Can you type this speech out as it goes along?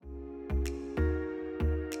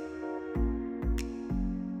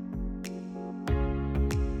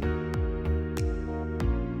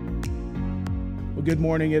Well, good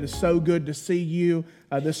morning. It is so good to see you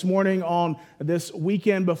this morning on this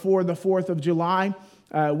weekend before the 4th of July.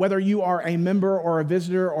 Whether you are a member or a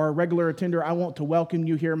visitor or a regular attender, I want to welcome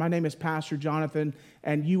you here. My name is Pastor Jonathan,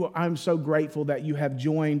 and I'm so grateful that you have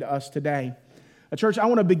joined us today. Church, I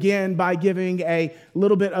want to begin by giving a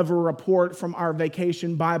little bit of a report from our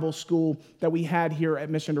vacation Bible school that we had here at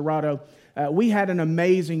Mission Dorado. We had an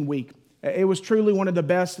amazing week. It was truly one of the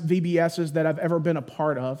best VBSs that I've ever been a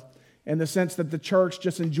part of, in the sense that the church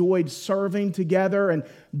just enjoyed serving together and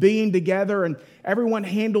being together, and everyone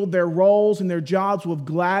handled their roles and their jobs with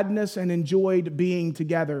gladness and enjoyed being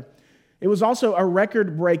together. It was also a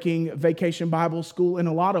record-breaking vacation Bible school in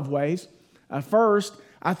a lot of ways. First,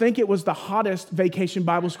 I think it was the hottest vacation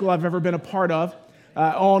Bible school I've ever been a part of.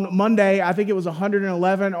 On Monday, I think it was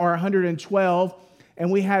 111 or 112,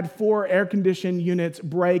 and we had 4 air-conditioned units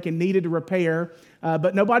break and needed repair.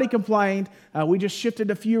 But nobody complained. We just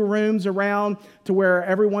shifted a few rooms around to where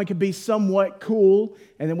everyone could be somewhat cool.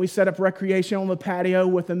 And then we set up recreation on the patio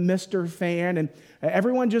with a Mr. fan, and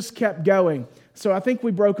everyone just kept going. So I think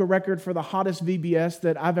we broke a record for the hottest VBS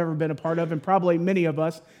that I've ever been a part of, and probably many of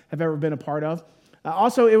us have ever been a part of.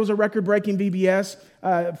 Also, it was a record-breaking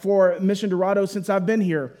VBS for Mission Dorado since I've been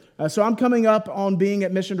here. So I'm coming up on being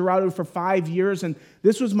at Mission Dorado for 5 years, and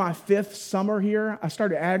this was my 5th summer here. I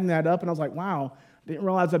started adding that up, and I was like, wow, I didn't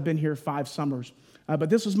realize I've been here 5 summers.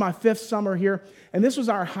 But this was my 5th summer here, and this was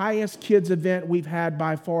our highest kids event we've had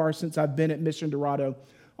by far since I've been at Mission Dorado.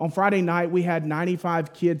 On Friday night, we had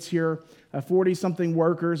 95 kids here, 40-something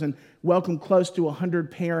workers, and welcomed close to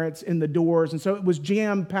 100 parents in the doors. And so it was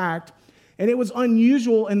jam-packed. And it was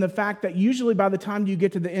unusual in the fact that usually by the time you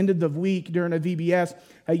get to the end of the week during a VBS,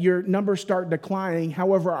 your numbers start declining.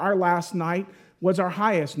 However, our last night was our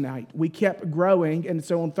highest night. We kept growing, and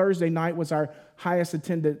so on Thursday night was our highest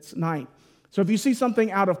attendance night. So if you see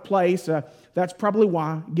something out of place, that's probably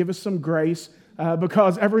why. Give us some grace,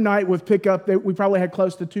 because every night with pickup, we probably had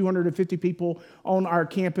close to 250 people on our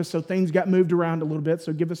campus, so things got moved around a little bit,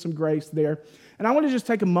 so give us some grace there. And I want to just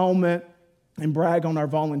take a moment and brag on our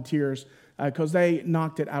volunteers, because they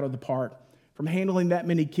knocked it out of the park. From handling that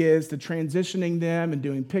many kids to transitioning them and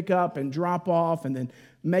doing pickup and drop off, and then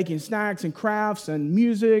making snacks and crafts and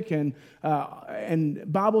music and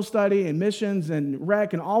Bible study and missions and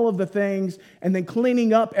rec and all of the things, and then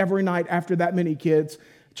cleaning up every night after that many kids.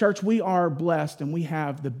 Church, we are blessed and we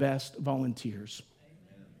have the best volunteers.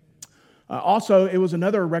 Also, it was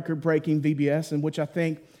another record-breaking VBS in which I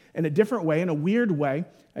think, in a different way, in a weird way,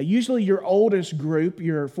 usually your oldest group,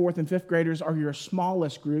 your 4th and 5th graders, are your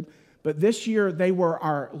smallest group, but this year they were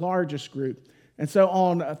our largest group. And so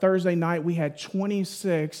on Thursday night, we had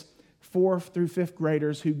 26 4th through 5th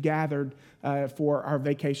graders who gathered for our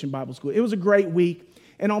vacation Bible school. It was a great week.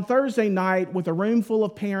 And on Thursday night, with a room full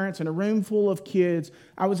of parents and a room full of kids,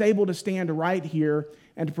 I was able to stand right here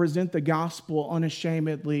and to present the gospel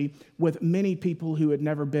unashamedly with many people who had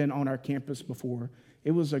never been on our campus before.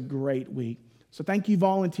 It was a great week. So thank you,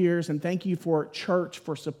 volunteers, and thank you for church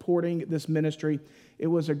for supporting this ministry. It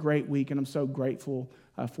was a great week, and I'm so grateful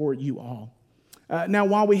for you all. Now,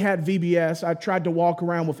 while we had VBS, I tried to walk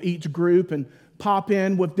around with each group and pop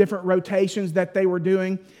in with different rotations that they were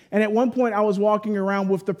doing. And at one point, I was walking around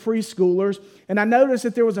with the preschoolers, and I noticed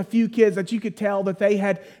that there was a few kids that you could tell that they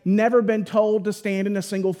had never been told to stand in a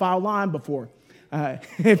single file line before.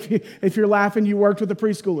 If you're laughing, you worked with the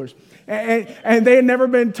preschoolers. And they had never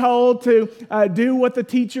been told to do what the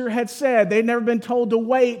teacher had said. They had never been told to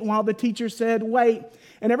wait while the teacher said wait.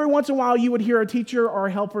 And every once in a while, you would hear a teacher or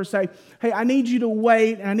a helper say, hey, I need you to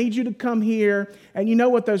wait, and I need you to come here. And you know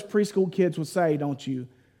what those preschool kids would say, don't you?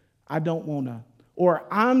 I don't want to. Or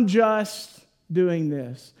I'm just doing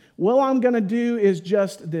this. What I'm going to do is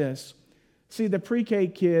just this. See, the pre-K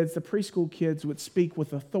kids, the preschool kids would speak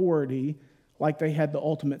with authority like they had the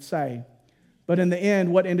ultimate say. But in the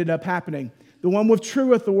end, what ended up happening? The one with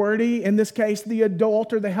true authority, in this case, the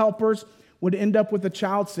adult or the helpers, would end up with the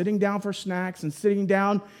child sitting down for snacks and sitting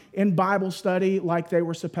down in Bible study like they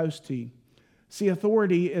were supposed to. See,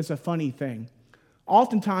 authority is a funny thing.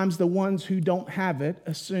 Oftentimes, the ones who don't have it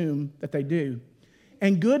assume that they do.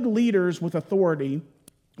 And good leaders with authority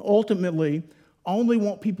ultimately only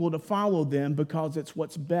want people to follow them because it's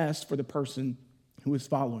what's best for the person who is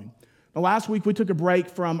following. Now, last week, we took a break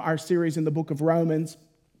from our series in the book of Romans,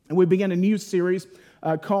 and we began a new series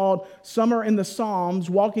called Summer in the Psalms,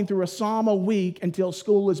 walking through a psalm a week until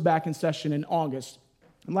school is back in session in August.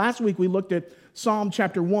 And last week, we looked at Psalm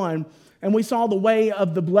chapter 1, and we saw the way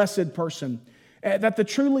of the blessed person, that the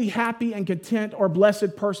truly happy and content or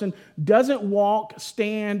blessed person doesn't walk,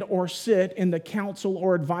 stand, or sit in the counsel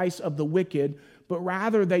or advice of the wicked, but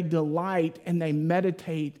rather they delight and they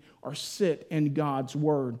meditate or sit in God's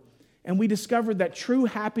word. And we discovered that true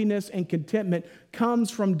happiness and contentment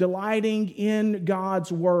comes from delighting in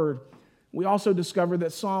God's word. We also discovered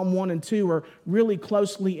that Psalm 1 and 2 are really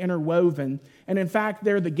closely interwoven. And in fact,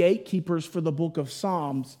 they're the gatekeepers for the book of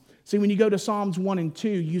Psalms. See, when you go to Psalms 1 and 2,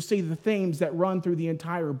 you see the themes that run through the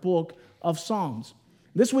entire book of Psalms.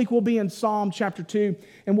 This week we'll be in Psalm chapter 2,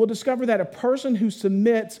 and we'll discover that a person who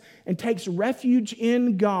submits and takes refuge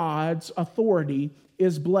in God's authority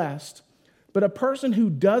is blessed. But a person who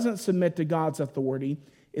doesn't submit to God's authority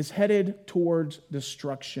is headed towards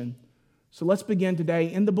destruction. So let's begin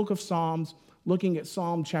today in the book of Psalms, looking at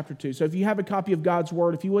Psalm chapter 2. So if you have a copy of God's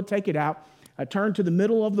word, if you would take it out, turn to the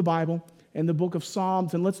middle of the Bible in the book of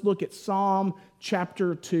Psalms, and let's look at Psalm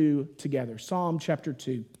chapter 2 together. Psalm chapter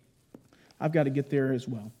 2. I've got to get there as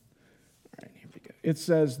well. All right, here we go. It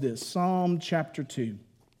says this, Psalm chapter 2.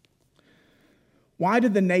 Why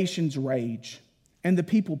did the nations rage and the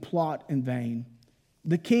people plot in vain?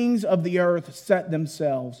 The kings of the earth set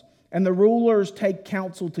themselves, and the rulers take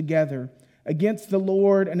counsel together against the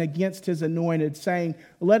Lord and against his anointed, saying,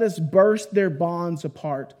 let us burst their bonds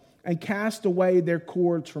apart and cast away their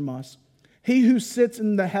cords from us. He who sits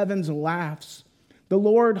in the heavens laughs. The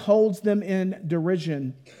Lord holds them in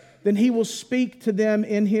derision. Then he will speak to them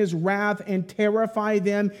in his wrath and terrify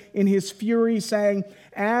them in his fury, saying,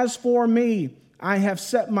 as for me, I have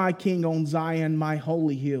set my king on Zion, my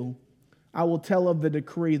holy hill. I will tell of the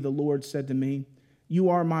decree the Lord said to me, you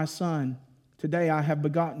are my son. Today I have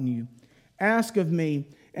begotten you. Ask of me,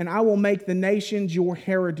 and I will make the nations your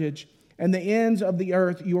heritage, and the ends of the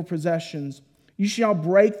earth your possessions. You shall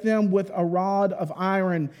break them with a rod of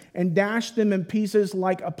iron, and dash them in pieces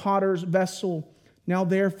like a potter's vessel. Now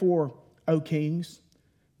therefore, O kings,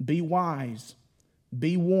 be wise,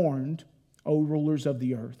 be warned, O rulers of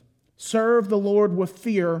the earth. Serve the Lord with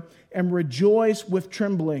fear, and rejoice with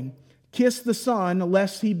trembling. Kiss the Son,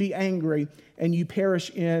 lest he be angry, and you perish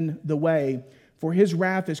in the way, for his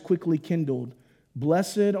wrath is quickly kindled.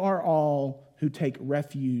 Blessed are all who take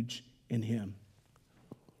refuge in him.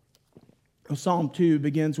 Psalm 2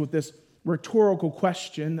 begins with this rhetorical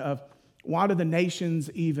question of, why do the nations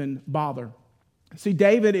even bother? See,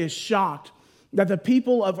 David is shocked that the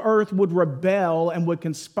people of earth would rebel and would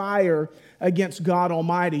conspire against God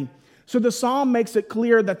Almighty. So the psalm makes it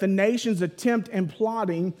clear that the nation's attempt and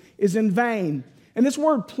plotting is in vain. And this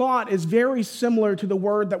word plot is very similar to the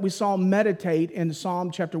word that we saw meditate in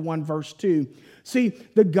Psalm chapter 1, verse 2. See,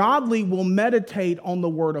 the godly will meditate on the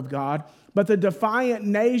word of God, but the defiant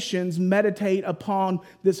nations meditate upon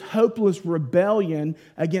this hopeless rebellion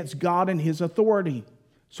against God and his authority.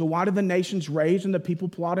 So why do the nations rage and the people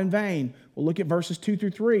plot in vain? Well, look at verses 2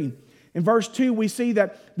 through 3. In verse 2, we see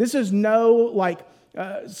that this is no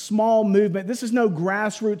small movement. This is no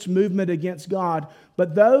grassroots movement against God,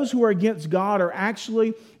 but those who are against God are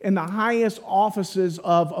actually in the highest offices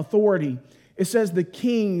of authority. It says the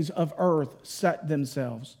kings of earth set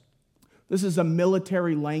themselves. This is a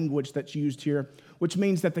military language that's used here, which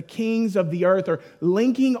means that the kings of the earth are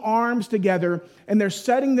linking arms together and they're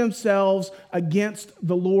setting themselves against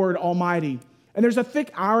the Lord Almighty. And there's a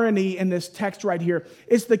thick irony in this text right here.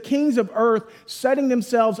 It's the kings of earth setting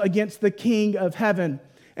themselves against the King of heaven.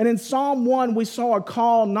 And in Psalm 1, we saw a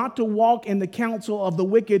call not to walk in the counsel of the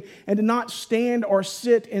wicked and to not stand or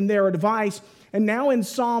sit in their advice. And now in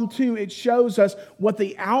Psalm 2, it shows us what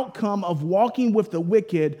the outcome of walking with the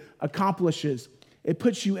wicked accomplishes. It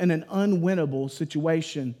puts you in an unwinnable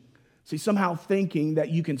situation. See, somehow thinking that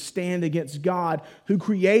you can stand against God who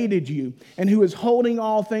created you and who is holding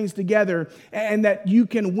all things together and that you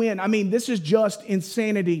can win. I mean, this is just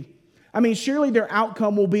insanity. I mean, surely their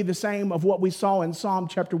outcome will be the same of what we saw in Psalm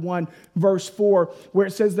chapter 1, verse 4, where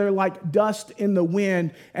it says they're like dust in the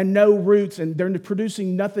wind and no roots, and they're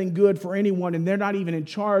producing nothing good for anyone, and they're not even in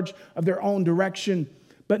charge of their own direction.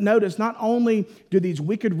 But notice, not only do these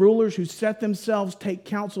wicked rulers who set themselves take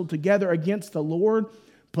counsel together against the Lord,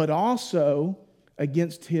 but also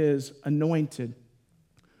against his anointed.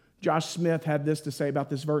 Josh Smith had this to say about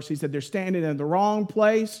this verse. He said, they're standing in the wrong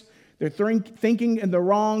place. They're thinking in the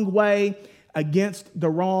wrong way against the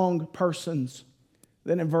wrong persons.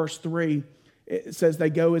 Then in verse 3, it says they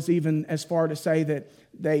go even as far to say that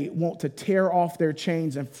they want to tear off their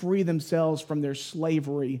chains and free themselves from their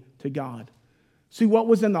slavery to God. See, what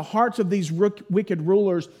was in the hearts of these wicked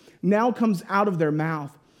rulers now comes out of their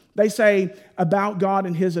mouth. They say about God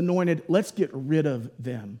and his anointed, let's get rid of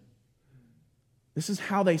them. This is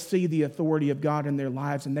how they see the authority of God in their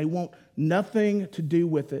lives, and they want nothing to do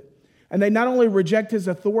with it. And they not only reject his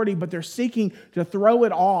authority, but they're seeking to throw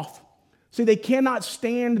it off. See, they cannot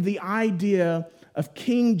stand the idea of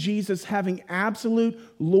King Jesus having absolute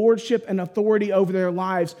lordship and authority over their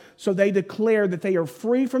lives. So they declare that they are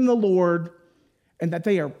free from the Lord and that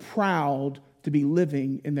they are proud to be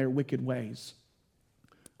living in their wicked ways.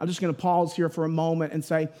 I'm just going to pause here for a moment and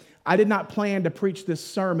say, I did not plan to preach this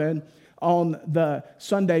sermon on the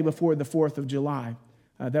Sunday before the 4th of July,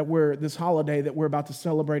 this holiday that we're about to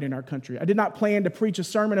celebrate in our country. I did not plan to preach a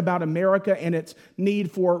sermon about America and its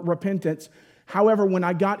need for repentance. However, when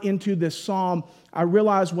I got into this psalm, I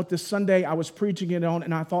realized what this Sunday I was preaching it on,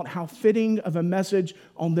 and I thought how fitting of a message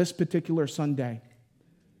on this particular Sunday.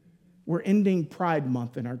 We're ending Pride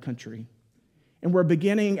Month in our country, and we're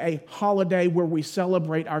beginning a holiday where we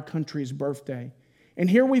celebrate our country's birthday. And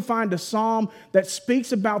here we find a psalm that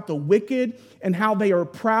speaks about the wicked and how they are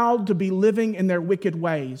proud to be living in their wicked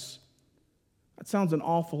ways. That sounds an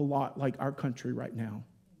awful lot like our country right now.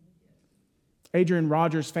 Adrian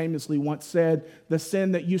Rogers famously once said, "The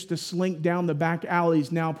sin that used to slink down the back alleys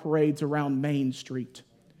now parades around Main Street."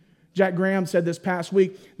 Jack Graham said this past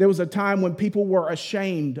week, there was a time when people were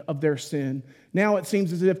ashamed of their sin. Now it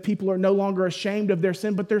seems as if people are no longer ashamed of their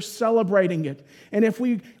sin, but they're celebrating it. And if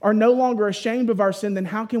we are no longer ashamed of our sin, then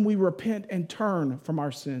how can we repent and turn from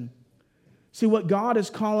our sin? See, what God is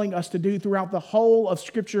calling us to do throughout the whole of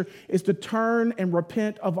Scripture is to turn and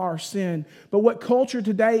repent of our sin. But what culture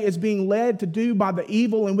today is being led to do by the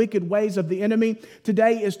evil and wicked ways of the enemy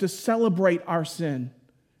today is to celebrate our sin.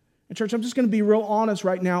 And church, I'm just going to be real honest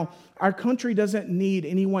right now. Our country doesn't need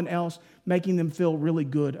anyone else making them feel really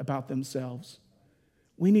good about themselves.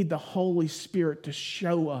 We need the Holy Spirit to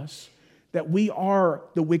show us that we are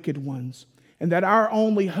the wicked ones and that our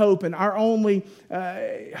only hope and our only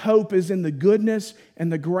hope is in the goodness and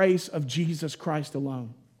the grace of Jesus Christ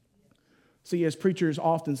alone. See, as preachers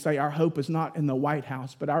often say, our hope is not in the White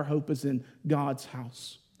House, but our hope is in God's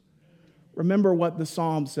house. Remember what the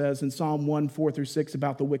Psalm says in Psalm 1, 4-6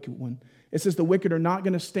 about the wicked one. It says the wicked are not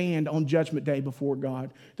going to stand on Judgment Day before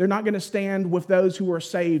God. They're not going to stand with those who are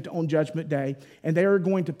saved on Judgment Day, and they are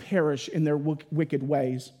going to perish in their wicked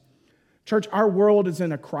ways. Church, our world is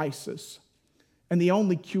in a crisis, and the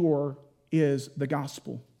only cure is the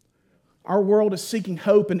gospel. Our world is seeking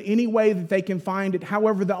hope in any way that they can find it.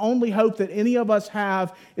 However, the only hope that any of us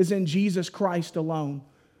have is in Jesus Christ alone.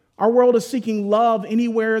 Our world is seeking love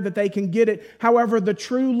anywhere that they can get it. However, the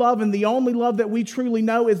true love and the only love that we truly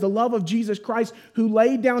know is the love of Jesus Christ, who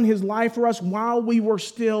laid down his life for us while we were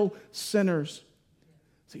still sinners.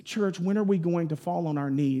 See, church, when are we going to fall on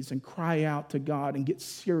our knees and cry out to God and get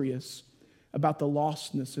serious about the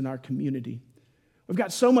lostness in our community? We've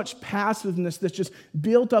got so much passiveness that's just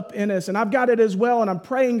built up in us, and I've got it as well, and I'm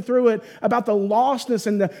praying through it about the lostness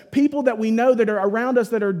and the people that we know that are around us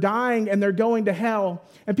that are dying and they're going to hell,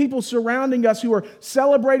 and people surrounding us who are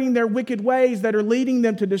celebrating their wicked ways that are leading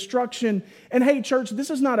them to destruction. And hey, church, this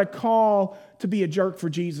is not a call to be a jerk for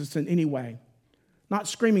Jesus in any way. Not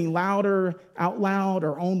screaming louder, out loud,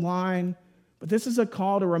 or online, but this is a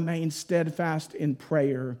call to remain steadfast in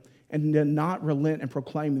prayer and to not relent in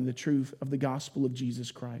proclaiming the truth of the gospel of Jesus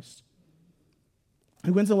Christ.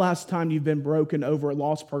 And when's the last time you've been broken over a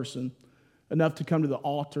lost person enough to come to the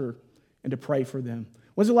altar and to pray for them?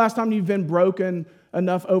 When's the last time you've been broken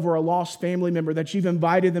enough over a lost family member that you've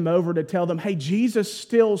invited them over to tell them, hey, Jesus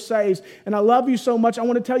still saves, and I love you so much. I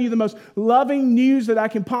want to tell you the most loving news that I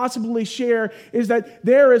can possibly share is that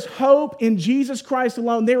there is hope in Jesus Christ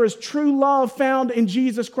alone. There is true love found in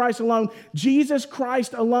Jesus Christ alone. Jesus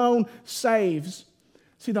Christ alone saves.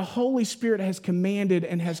 See, the Holy Spirit has commanded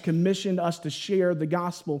and has commissioned us to share the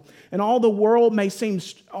gospel. And although the world may seem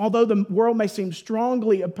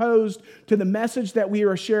strongly opposed to the message that we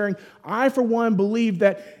are sharing, I, for one, believe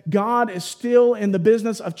that God is still in the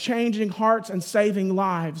business of changing hearts and saving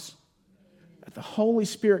lives. That the Holy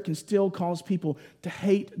Spirit can still cause people to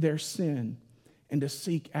hate their sin and to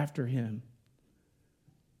seek after Him.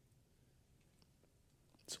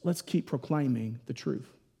 So let's keep proclaiming the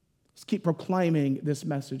truth. Let's keep proclaiming this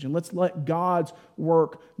message, and let's let God's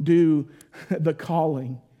work do the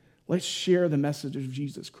calling. Let's share the message of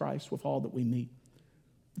Jesus Christ with all that we meet.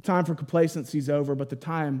 The time for complacency is over, but the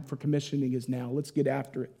time for commissioning is now. Let's get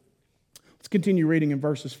after it. Let's continue reading in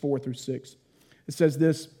verses 4-6. It says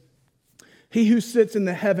this, "He who sits in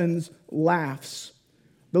the heavens laughs.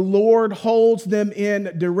 The Lord holds them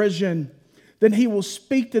in derision. Then he will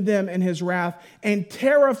speak to them in his wrath and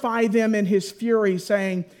terrify them in his fury,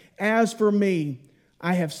 saying, as for me,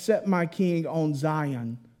 I have set my king on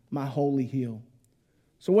Zion, my holy hill."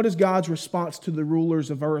 So what is God's response to the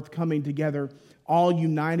rulers of earth coming together, all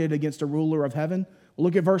united against a ruler of heaven? Well,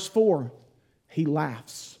 look at verse 4. He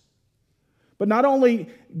laughs. But not only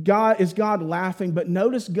is God laughing, but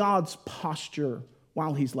notice God's posture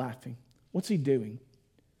while he's laughing. What's he doing?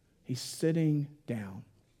 He's sitting down.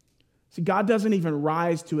 See, God doesn't even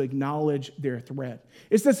rise to acknowledge their threat.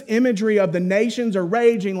 It's this imagery of the nations are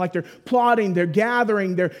raging, like they're plotting, they're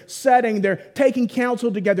gathering, they're setting, they're taking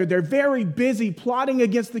counsel together. They're very busy plotting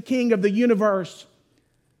against the king of the universe.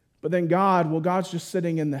 But then God's just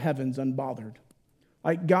sitting in the heavens unbothered.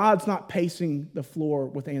 Like God's not pacing the floor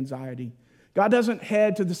with anxiety. God doesn't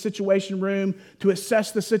head to the situation room to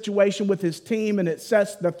assess the situation with his team and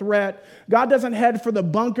assess the threat. God doesn't head for the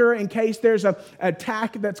bunker in case there's an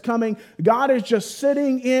attack that's coming. God is just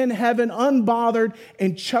sitting in heaven unbothered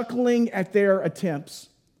and chuckling at their attempts.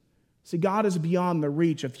 See, God is beyond the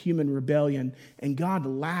reach of human rebellion, and God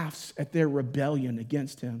laughs at their rebellion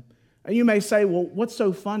against him. And you may say, well, what's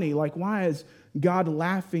so funny? Like, why is God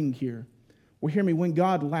laughing here? Well, hear me, when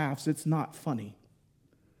God laughs, it's not funny.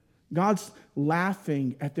 God's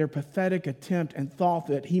laughing at their pathetic attempt and thought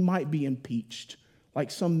that he might be impeached like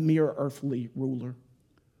some mere earthly ruler.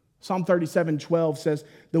 Psalm 37:12 says,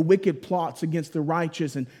 the wicked plots against the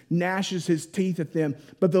righteous and gnashes his teeth at them.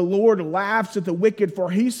 But the Lord laughs at the wicked, for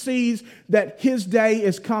he sees that his day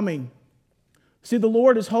is coming. See, the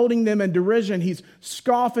Lord is holding them in derision. He's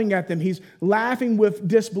scoffing at them. He's laughing with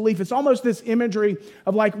disbelief. It's almost this imagery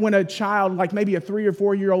of like when a child, like maybe a 3 or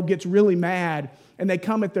 4 year old, gets really mad and they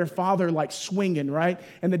come at their father like swinging, right?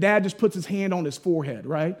 And the dad just puts his hand on his forehead,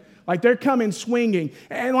 right? Like they're coming swinging.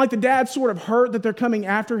 And like the dad's sort of hurt that they're coming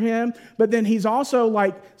after him, but then he's also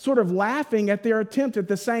like sort of laughing at their attempt at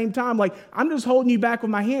the same time. Like, I'm just holding you back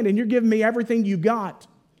with my hand and you're giving me everything you got.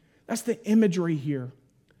 That's the imagery here.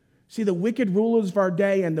 See, the wicked rulers of our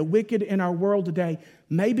day and the wicked in our world today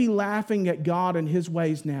may be laughing at God and his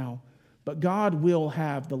ways now, but God will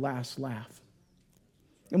have the last laugh.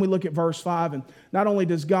 And we look at verse 5, and not only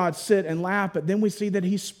does God sit and laugh, but then we see that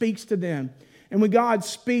he speaks to them. And when God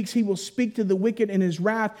speaks, he will speak to the wicked in his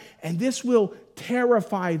wrath, and this will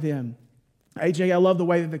terrify them. AJ, I love the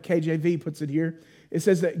way that the KJV puts it here. It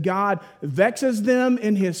says that God vexes them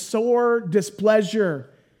in his sore displeasure.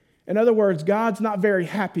 In other words, God's not very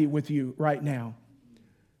happy with you right now.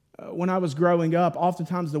 When I was growing up,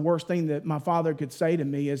 oftentimes the worst thing that my father could say to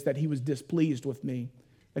me is that he was displeased with me,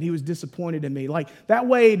 that he was disappointed in me. Like, that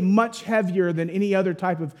weighed much heavier than any other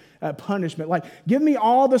type of punishment. Like, give me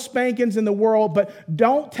all the spankings in the world, but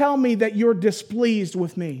don't tell me that you're displeased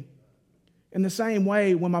with me. In the same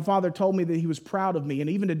way, when my father told me that he was proud of me, and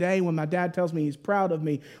even today when my dad tells me he's proud of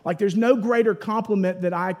me, like there's no greater compliment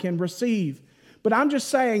that I can receive. But I'm just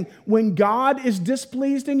saying, when God is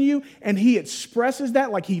displeased in you and he expresses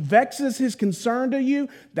that, like he vexes his concern to you,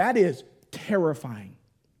 that is terrifying.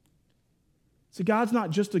 See, God's not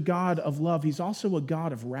just a God of love, he's also a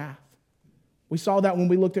God of wrath. We saw that when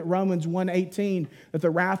we looked at Romans 1:18, that the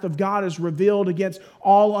wrath of God is revealed against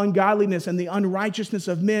all ungodliness and the unrighteousness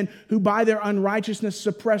of men who by their unrighteousness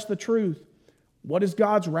suppress the truth. What is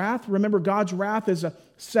God's wrath? Remember, God's wrath is a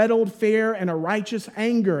settled, fair, and a righteous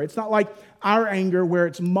anger. It's not like our anger where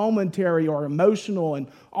it's momentary or emotional and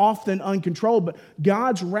often uncontrolled, but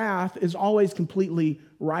God's wrath is always completely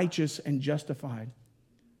righteous and justified.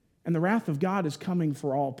 And the wrath of God is coming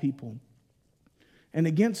for all people. And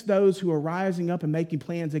against those who are rising up and making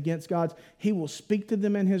plans against God, he will speak to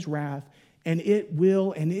them in his wrath, and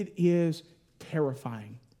it is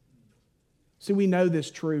terrifying. See, we know this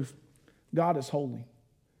truth. God is holy.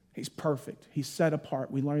 He's perfect. He's set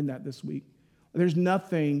apart. We learned that this week. There's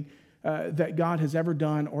nothing that God has ever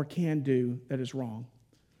done or can do that is wrong.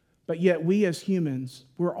 But yet we as humans,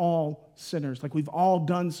 we're all sinners. Like we've all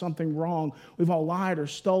done something wrong. We've all lied or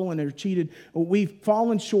stolen or cheated. We've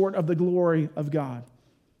fallen short of the glory of God.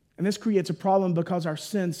 And this creates a problem because our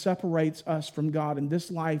sin separates us from God in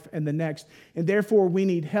this life and the next. And therefore we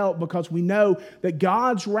need help because we know that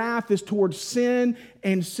God's wrath is towards sin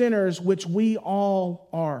and sinners, which we all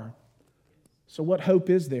are. So what hope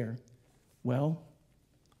is there? Well,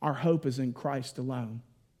 our hope is in Christ alone.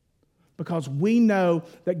 Because we know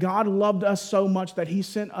that God loved us so much that he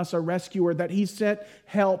sent us a rescuer, that he sent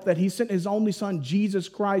help, that he sent his only son, Jesus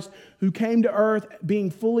Christ, who came to earth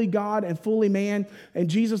being fully God and fully man. And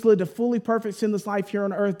Jesus lived a fully perfect, sinless life here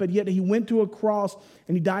on earth, but yet he went to a cross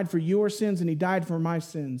and he died for your sins and he died for my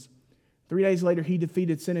sins. 3 days later, he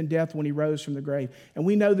defeated sin and death when he rose from the grave. And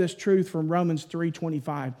we know this truth from Romans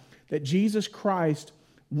 3:25, that Jesus Christ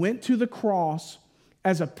went to the cross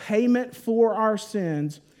as a payment for our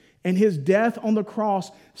sins, and his death on the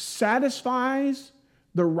cross satisfies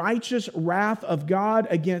the righteous wrath of God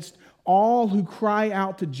against all who cry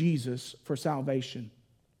out to Jesus for salvation.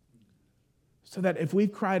 So that if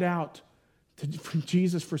we've cried out from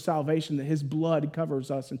Jesus for salvation, that his blood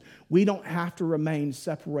covers us, and we don't have to remain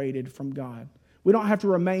separated from God. We don't have to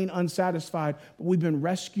remain unsatisfied, but we've been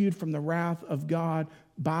rescued from the wrath of God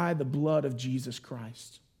by the blood of Jesus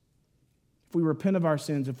Christ. If we repent of our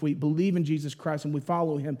sins, if we believe in Jesus Christ and we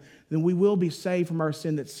follow him, then we will be saved from our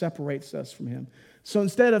sin that separates us from him. So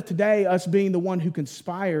instead of today us being the one who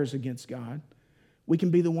conspires against God, we can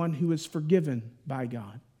be the one who is forgiven by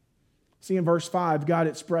God. See, in verse 5, God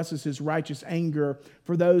expresses his righteous anger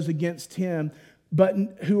for those against him, but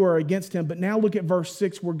who are against him. But now look at verse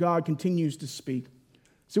 6 where God continues to speak.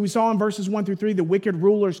 So we saw in verses 1 through 3, the wicked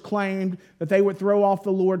rulers claimed that they would throw off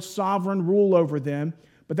the Lord's sovereign rule over them,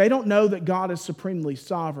 but they don't know that God is supremely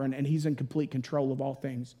sovereign and he's in complete control of all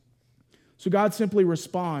things. So God simply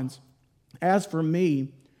responds, "As for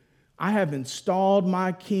me, I have installed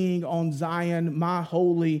my king on Zion, my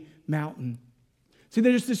holy mountain." See,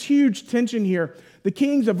 there's this huge tension here. The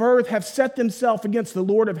kings of earth have set themselves against the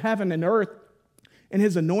Lord of heaven and earth and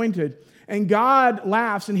his anointed. And God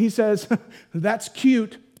laughs and he says, "That's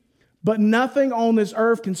cute, but nothing on this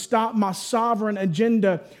earth can stop my sovereign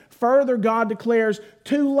agenda." Further, God declares,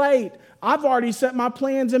 "Too late. I've already set my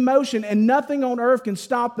plans in motion, and nothing on earth can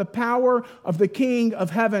stop the power of the King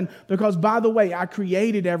of heaven, because, by the way, I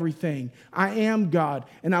created everything. I am God,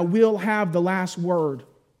 and I will have the last word."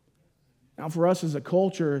 Now, for us as a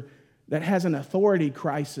culture that has an authority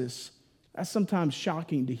crisis, that's sometimes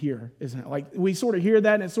shocking to hear, isn't it? Like, we sort of hear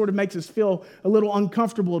that, and it sort of makes us feel a little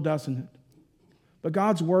uncomfortable, doesn't it? But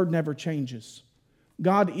God's word never changes.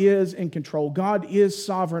 God is in control. God is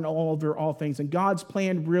sovereign over all things, and God's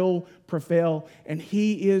plan will prevail, and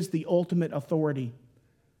he is the ultimate authority.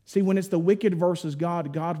 See, when it's the wicked versus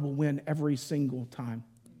God, God will win every single time.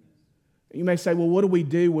 You may say, well, what do we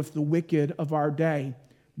do with the wicked of our day?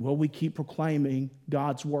 Well, we keep proclaiming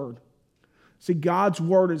God's word. See, God's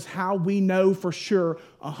word is how we know for sure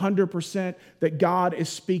 100% that God is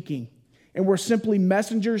speaking. And we're simply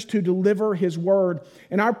messengers to deliver his word.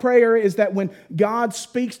 And our prayer is that when God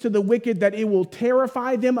speaks to the wicked, that it will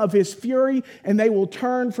terrify them of his fury and they will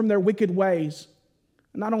turn from their wicked ways.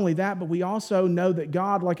 And not only that, but we also know that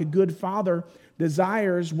God, like a good father,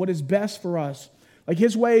 desires what is best for us. Like,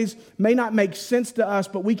 his ways may not make sense to us,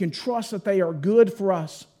 but we can trust that they are good for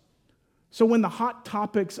us. So when the hot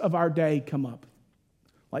topics of our day come up,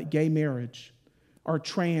 like gay marriage, or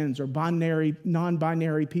trans or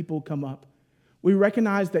non-binary people come up, we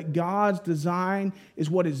recognize that God's design is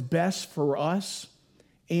what is best for us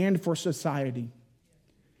and for society.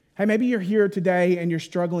 Hey, maybe you're here today and you're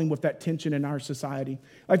struggling with that tension in our society.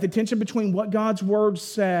 Like the tension between what God's word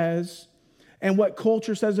says and what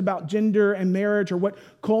culture says about gender and marriage, or what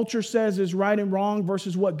culture says is right and wrong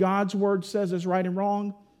versus what God's word says is right and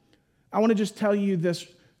wrong. I want to just tell you this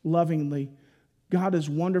lovingly. God has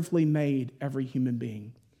wonderfully made every human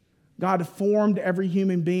being. God formed every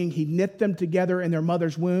human being. He knit them together in their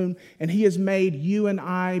mother's womb, and he has made you and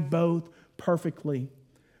I both perfectly.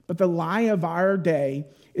 But the lie of our day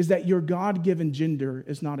is that your God-given gender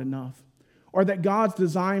is not enough, or that God's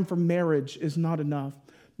design for marriage is not enough.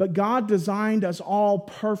 But God designed us all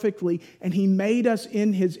perfectly, and he made us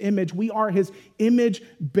in his image. We are his image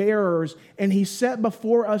bearers, and he set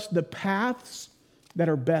before us the paths that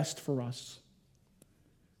are best for us.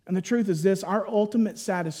 And the truth is this: our ultimate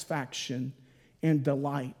satisfaction and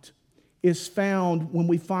delight is found when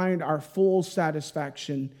we find our full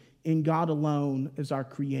satisfaction in God alone as our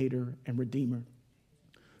creator and redeemer.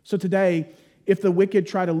 So today, if the wicked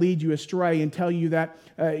try to lead you astray and tell you that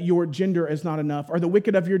your gender is not enough, or the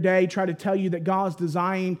wicked of your day try to tell you that God's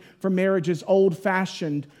design for marriage is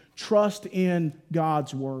old-fashioned, trust in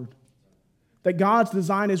God's word. That God's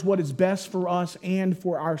design is what is best for us and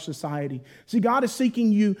for our society. See, God is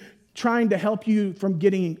seeking you, trying to help you from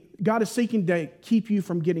getting, God is seeking to keep you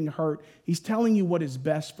from getting hurt. He's telling you what is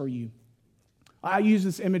best for you. I use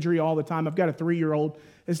this imagery all the time. I've got a 3-year-old.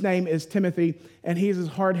 His name is Timothy, and he's as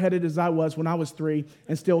hard-headed as I was when I was 3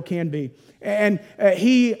 and still can be. And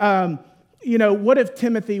what if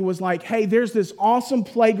Timothy was like, hey, there's this awesome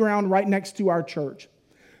playground right next to our church,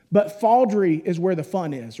 but Faldry is where the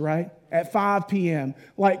fun is, right? At 5 p.m.,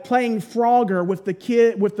 like playing Frogger with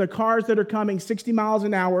the cars that are coming 60 miles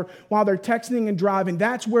an hour while they're texting and driving.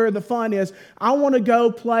 That's where the fun is. I want to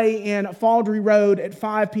go play in Faldry Road at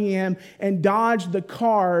 5 p.m. and dodge the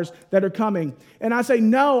cars that are coming. And I say,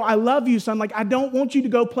 no, I love you, son. Like, I don't want you to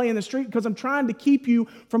go play in the street because I'm trying to keep you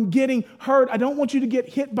from getting hurt. I don't want you to get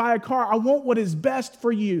hit by a car. I want what is best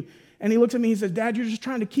for you. And he looks at me and he says, Dad, you're just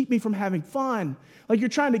trying to keep me from having fun. Like, you're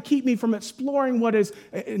trying to keep me from exploring what is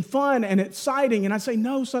fun and exciting. And I say,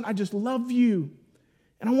 no, son, I just love you.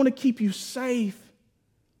 And I want to keep you safe.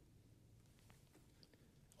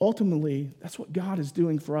 Ultimately, that's what God is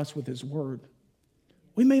doing for us with his word.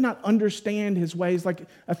 We may not understand his ways, like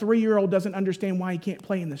a 3-year-old doesn't understand why he can't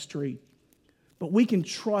play in the street. But we can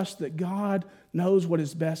trust that God knows what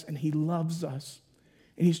is best and he loves us.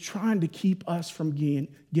 And he's trying to keep us from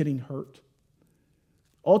getting hurt.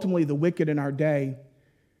 Ultimately, the wicked in our day,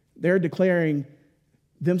 they're declaring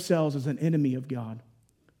themselves as an enemy of God,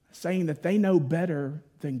 saying that they know better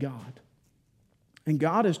than God. And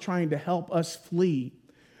God is trying to help us flee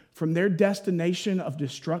from their destination of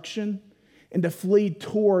destruction and to flee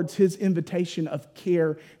towards his invitation of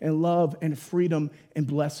care and love and freedom and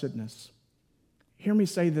blessedness. Hear me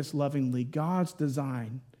say this lovingly. God's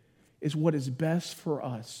design is what is best for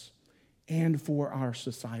us and for our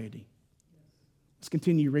society. Let's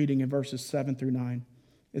continue reading in verses 7 through 9.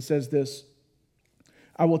 It says this,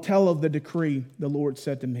 I will tell of the decree, the Lord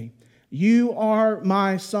said to me. You are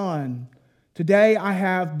my son. Today I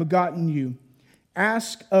have begotten you.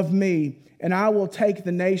 Ask of me, and I will make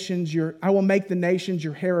the nations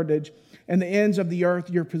your heritage, and the ends of the earth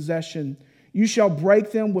your possession. You shall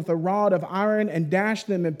break them with a rod of iron and dash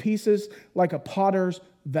them in pieces like a potter's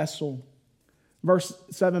vessel. Verse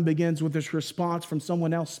 7 begins with this response from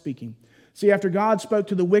someone else speaking. See, after God spoke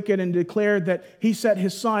to the wicked and declared that he sent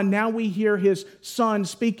his son, now we hear his son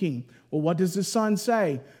speaking. Well, what does his son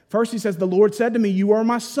say? First he says, the Lord said to me, you are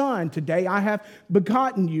my son. Today I have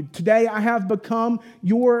begotten you. Today I have become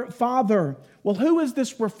your father. Well, who is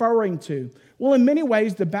this referring to? Well, in many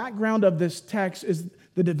ways, the background of this text is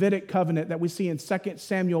the Davidic covenant that we see in 2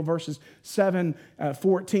 Samuel verses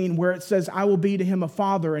 7-14, where it says, I will be to him a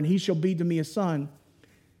father, and he shall be to me a son.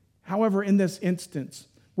 However, in this instance,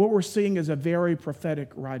 what we're seeing is a very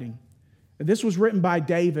prophetic writing. This was written by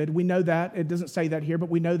David. We know that. It doesn't say that here, but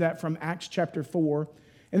we know that from Acts chapter 4.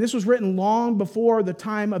 And this was written long before the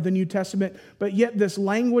time of the New Testament, but yet this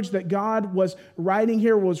language that God was writing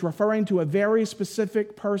here was referring to a very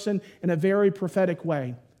specific person in a very prophetic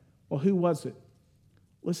way. Well, who was it?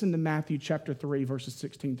 Listen to Matthew chapter 3, verses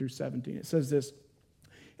 16 through 17. It says this,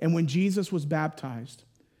 and when Jesus was baptized,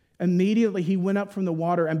 immediately he went up from the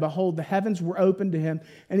water, and behold, the heavens were opened to him,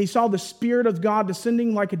 and he saw the Spirit of God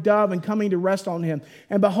descending like a dove and coming to rest on him.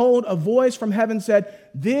 And behold, a voice from heaven said,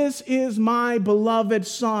 this is my beloved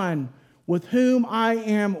Son, with whom I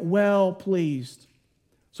am well pleased.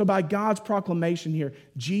 So by God's proclamation here,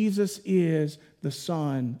 Jesus is the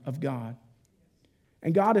Son of God.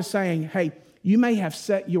 And God is saying, hey, you may have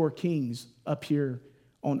set your kings up here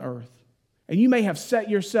on earth, and you may have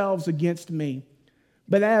set yourselves against me.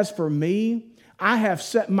 But as for me, I have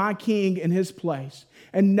set my king in his place,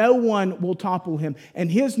 and no one will topple him.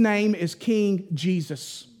 And his name is King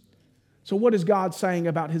Jesus. So what is God saying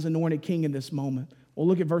about his anointed king in this moment? Well,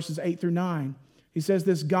 look at verses 8 through 9. He says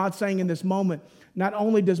this, God saying in this moment, not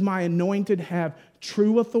only does my anointed have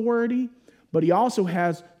true authority, but he also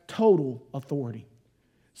has total authority.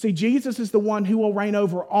 See, Jesus is the one who will reign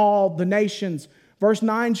over all the nations. Verse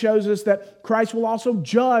 9 shows us that Christ will also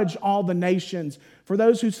judge all the nations. For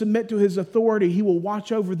those who submit to his authority, he will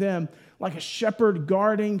watch over them like a shepherd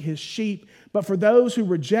guarding his sheep. But for those who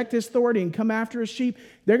reject his authority and come after his sheep,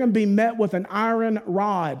 they're going to be met with an iron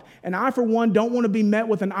rod. And I, for one, don't want to be met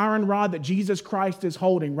with an iron rod that Jesus Christ is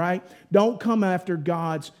holding, right? Don't come after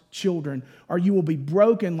God's children, or you will be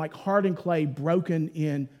broken like hardened clay, broken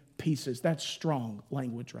in pieces. That's strong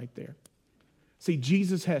language right there. See,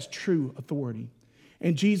 Jesus has true authority,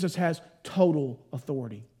 and Jesus has total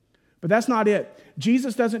authority. But that's not it.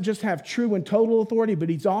 Jesus doesn't just have true and total authority, but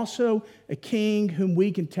he's also a king whom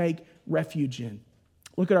we can take refuge in.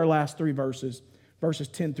 Look at our last three verses, verses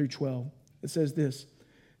 10 through 12. It says this,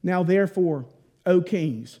 now therefore, O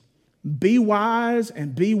kings, be wise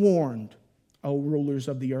and be warned, O rulers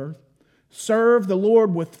of the earth. Serve the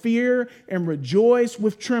Lord with fear and rejoice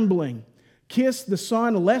with trembling. Kiss the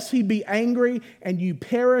Son, lest he be angry and you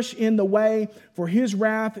perish in the way, for his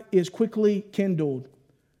wrath is quickly kindled.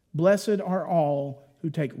 Blessed are all who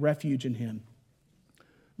take refuge in him.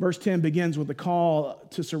 Verse 10 begins with a call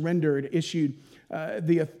to surrender it issued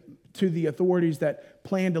to the authorities that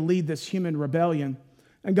plan to lead this human rebellion.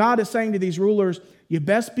 And God is saying to these rulers, you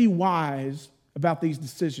best be wise about these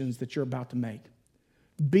decisions that you're about to make.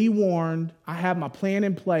 Be warned, I have my plan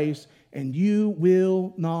in place, and you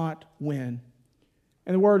will not win.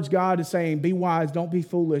 In the words, God is saying, be wise, don't be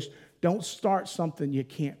foolish. Don't start something you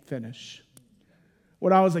can't finish.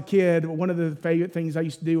 When I was a kid, one of the favorite things I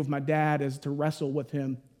used to do with my dad is to wrestle with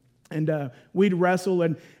him. And we'd wrestle,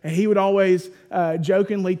 and he would always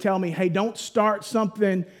jokingly tell me, hey, don't start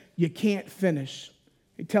something you can't finish.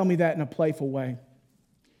 He'd tell me that in a playful way.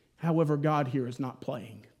 However, God here is not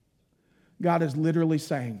playing. God is literally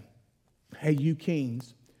saying, hey, you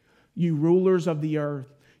kings, you rulers of the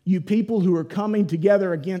earth, you people who are coming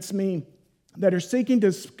together against me, that are seeking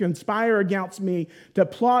to conspire against me, to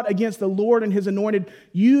plot against the Lord and his anointed,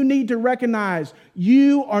 you need to recognize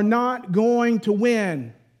you are not going to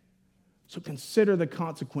win. So consider the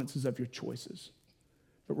consequences of your choices.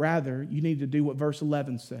 But rather, you need to do what verse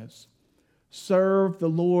 11 says. Serve the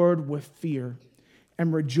Lord with fear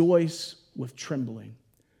and rejoice with trembling.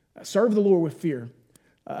 Serve the Lord with fear.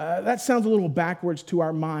 That sounds a little backwards to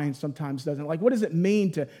our minds sometimes, doesn't it? Like, what does it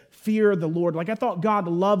mean to fear the Lord? Like, I thought God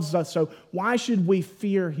loves us, so why should we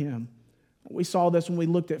fear him? We saw this when we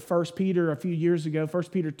looked at 1 Peter a few years ago, 1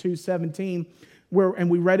 Peter 2:17, and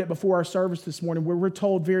we read it before our service this morning, where we're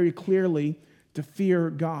told very clearly to fear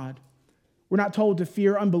God. We're not told to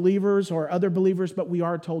fear unbelievers or other believers, but we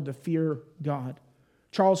are told to fear God.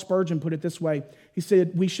 Charles Spurgeon put it this way. He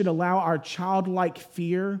said, we should allow our childlike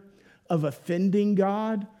fear of offending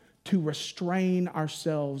God to restrain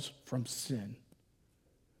ourselves from sin.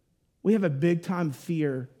 We have a big time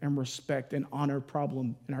fear and respect and honor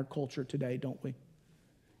problem in our culture today, don't we?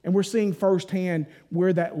 And we're seeing firsthand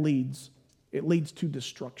where that leads. It leads to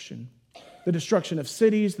destruction. The destruction of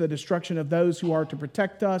cities, the destruction of those who are to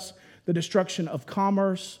protect us, the destruction of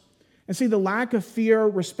commerce. And see, the lack of fear,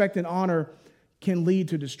 respect, and honor can lead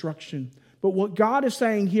to destruction. But what God is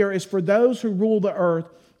saying here is for those who rule the earth,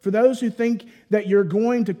 for those who think that you're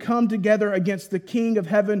going to come together against the King of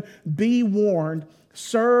heaven, be warned,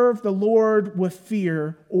 serve the Lord with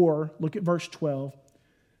fear, or, look at verse 12,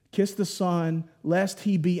 kiss the Son, lest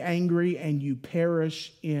he be angry and you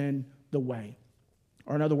perish in the way.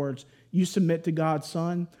 Or in other words, you submit to God's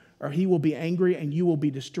Son, or he will be angry and you will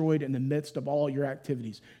be destroyed in the midst of all your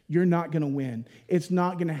activities. You're not going to win. It's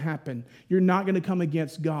not going to happen. You're not going to come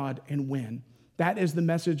against God and win. That is the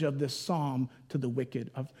message of this psalm to the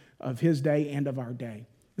wicked of his day and of our day.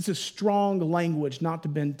 This is strong language not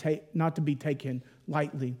to be taken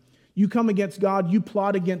lightly. You come against God, you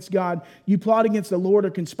plot against God, you plot against the Lord or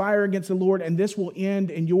conspire against the Lord, and this will end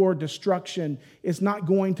in your destruction. It's not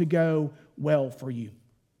going to go well for you.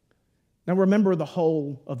 Now remember the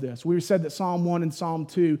whole of this. We said that Psalm 1 and Psalm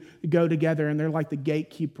 2 go together, and they're like the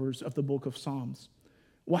gatekeepers of the book of Psalms.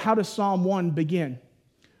 Well, how does Psalm 1 begin?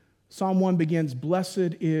 Psalm 1 begins,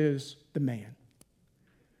 blessed is the man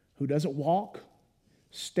who doesn't walk,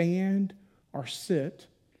 stand, or sit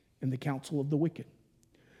in the counsel of the wicked,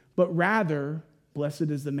 but rather, blessed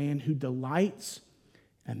is the man who delights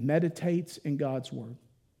and meditates in God's word.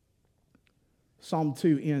 Psalm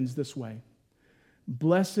 2 ends this way,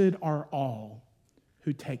 blessed are all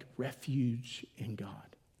who take refuge in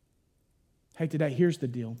God. Hey, today, here's the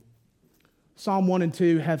deal. Psalm 1 and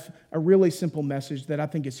 2 have a really simple message that I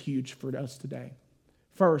think is huge for us today.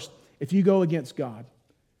 First, if you go against God,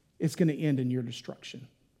 it's going to end in your destruction.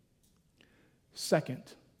 Second,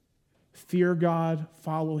 fear God,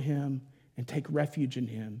 follow him, and take refuge in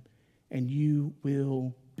him, and you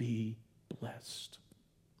will be blessed.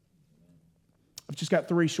 I've just got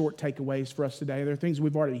 3 short takeaways for us today. There are things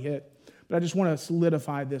we've already hit, but I just want to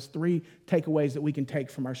solidify this 3 takeaways that we can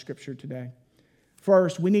take from our scripture today.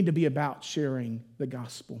 First, we need to be about sharing the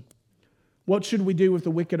gospel. What should we do with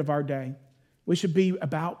the wicked of our day? We should be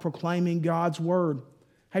about proclaiming God's word.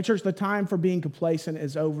 Hey, church, the time for being complacent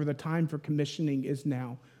is over. The time for commissioning is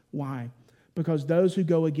now. Why? Because those who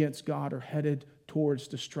go against God are headed towards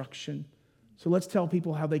destruction. So let's tell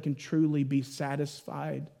people how they can truly be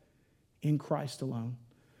satisfied in Christ alone.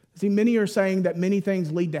 See, many are saying that many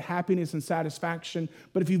things lead to happiness and satisfaction,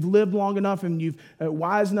 but if you've lived long enough and you've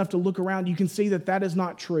wise enough to look around, you can see that that is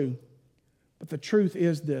not true. But the truth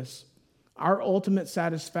is this: our ultimate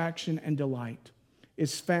satisfaction and delight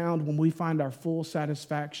is found when we find our full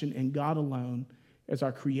satisfaction in God alone as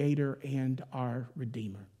our Creator and our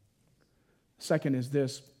Redeemer. Second is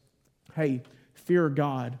this: hey, fear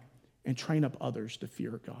God and train up others to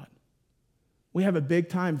fear God. We have a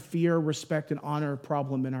big-time fear, respect, and honor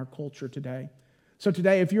problem in our culture today. So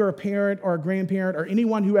today, if you're a parent or a grandparent or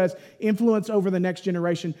anyone who has influence over the next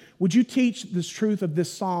generation, would you teach this truth of this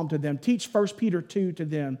psalm to them? Teach 1 Peter 2 to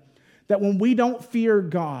them, that when we don't fear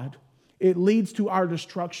God, it leads to our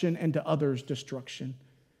destruction and to others' destruction.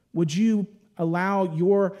 Would you allow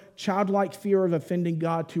your childlike fear of offending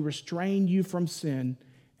God to restrain you from sin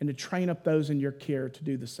and to train up those in your care to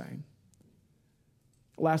do the same?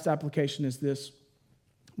 Last application is this: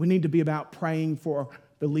 we need to be about praying for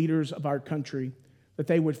the leaders of our country, that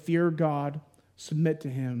they would fear God, submit to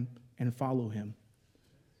him, and follow him.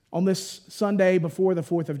 On this Sunday before the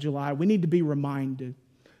 4th of July, we need to be reminded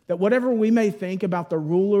that whatever we may think about the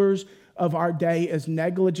rulers of our day is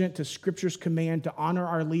negligent to Scripture's command to honor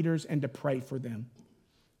our leaders and to pray for them.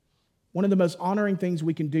 One of the most honoring things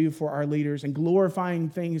we can do for our leaders and glorifying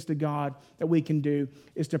things to God that we can do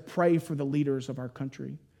is to pray for the leaders of our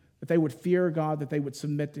country, that they would fear God, that they would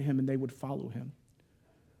submit to him, and they would follow him.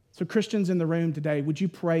 So Christians in the room today, would you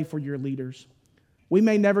pray for your leaders? We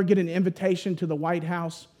may never get an invitation to the White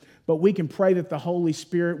House, but we can pray that the Holy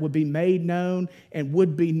Spirit would be made known and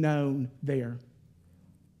would be known there.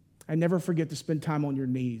 And never forget to spend time on your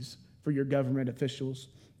knees for your government officials,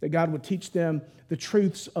 that God would teach them the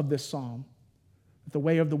truths of this psalm, that the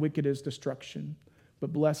way of the wicked is destruction,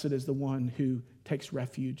 but blessed is the one who takes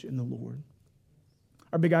refuge in the Lord.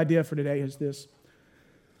 Our big idea for today is this: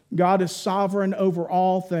 God is sovereign over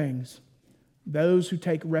all things. Those who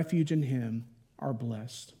take refuge in him are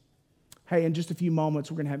blessed. Hey, in just a few moments,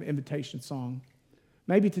 we're going to have an invitation song.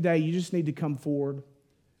 Maybe today you just need to come forward.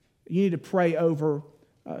 You need to pray over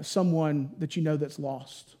someone that you know that's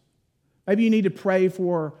lost. Maybe you need to pray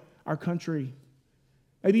for our country.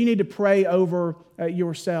 Maybe you need to pray over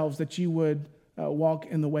yourselves that you would walk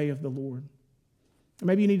in the way of the Lord. Or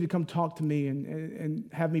maybe you need to come talk to me and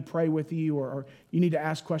have me pray with you, or you need to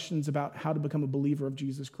ask questions about how to become a believer of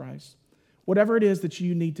Jesus Christ. Whatever it is that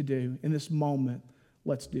you need to do in this moment,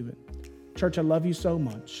 let's do it. Church, I love you so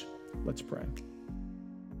much. Let's pray.